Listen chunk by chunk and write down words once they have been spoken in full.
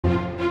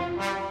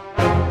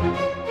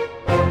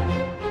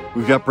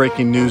We've got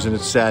breaking news, and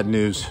it's sad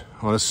news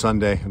on a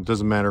Sunday. It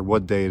doesn't matter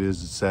what day it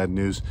is, it's sad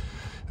news.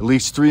 At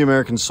least 3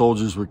 American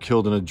soldiers were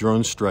killed in a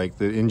drone strike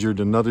that injured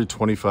another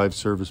 25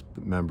 service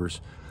members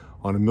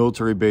on a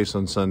military base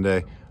on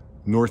Sunday,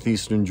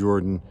 northeastern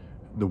Jordan,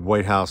 the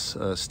White House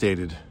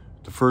stated.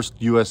 The first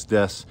U.S.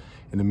 deaths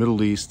in the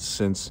Middle East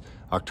since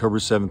October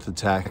 7th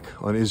attack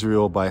on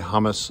Israel by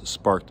Hamas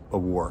sparked a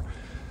war.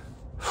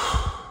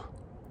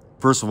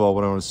 First of all,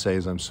 what I want to say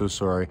is I'm so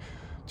sorry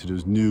to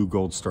those new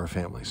Gold Star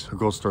families. A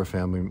Gold Star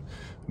family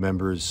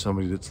member is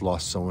somebody that's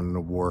lost someone in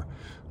a war.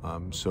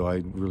 So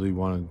I really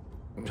want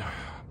to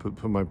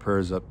put my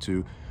prayers up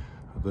to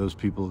those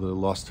people that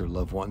lost their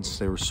loved ones.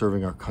 They were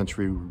serving our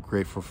country. We're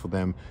grateful for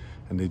them,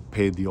 and they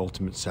paid the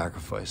ultimate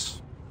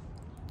sacrifice.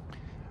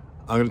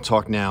 I'm going to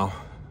talk now.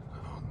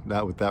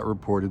 With that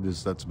reported,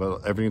 that's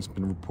about everything that's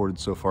been reported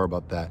so far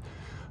about that.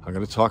 I'm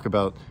going to talk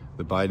about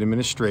the Biden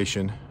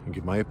administration and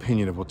give my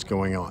opinion of what's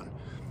going on.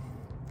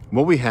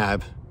 What we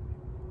have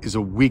is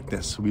a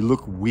weakness. We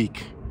look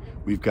weak.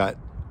 We've got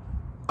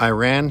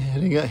Iran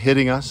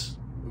hitting us.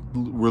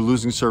 We're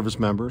losing service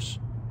members.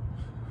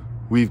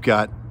 We've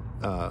got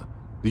the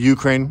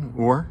Ukraine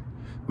war.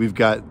 We've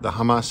got the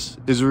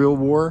Hamas-Israel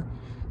war.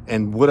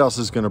 And what else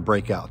is going to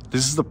break out?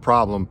 This is the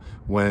problem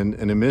when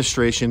an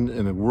administration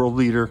and a world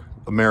leader,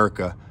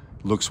 America,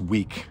 looks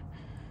weak.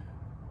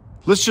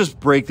 Let's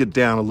just break it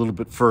down a little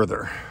bit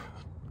further.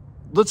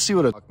 Let's see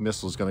what a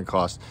missile is going to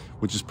cost,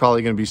 which is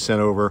probably going to be sent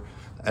over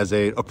as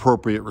an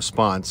appropriate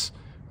response,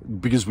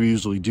 because we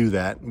usually do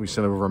that. We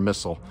send over a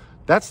missile.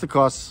 That's the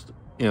cost,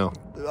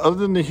 other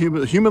than the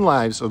human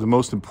lives are the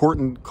most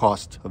important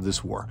cost of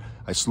this war.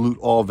 I salute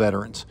all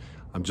veterans.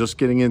 I'm just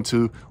getting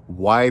into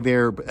why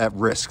they're at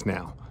risk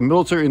now. The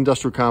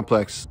military-industrial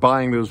complex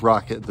buying those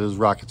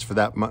rockets for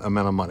that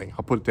amount of money.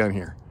 I'll put it down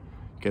here.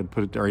 Okay,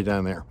 put it right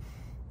down there.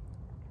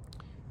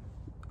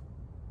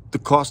 The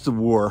cost of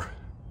war,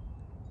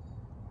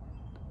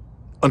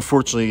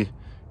 unfortunately,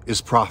 is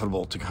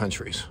profitable to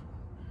countries.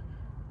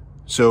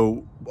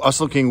 So us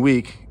looking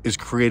weak is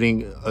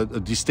creating a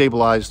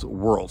destabilized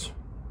world.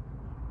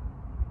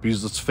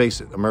 Because let's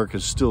face it, America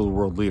is still the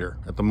world leader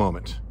at the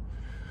moment.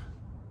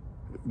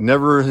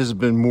 Never has it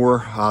been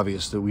more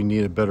obvious that we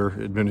need a better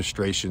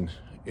administration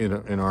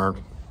in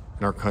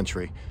our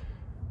country.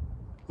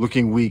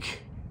 Looking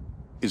weak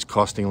is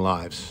costing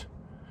lives.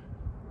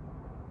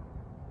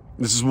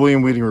 This is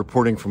William Wieting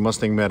reporting from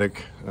MustangMedic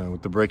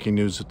with the breaking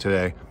news of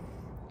today.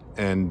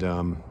 And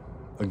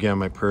again,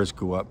 my prayers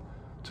go up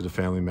to the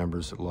family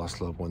members that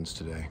lost loved ones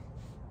today.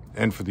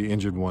 And for the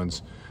injured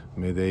ones,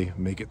 may they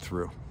make it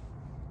through.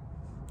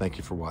 Thank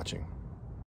you for watching.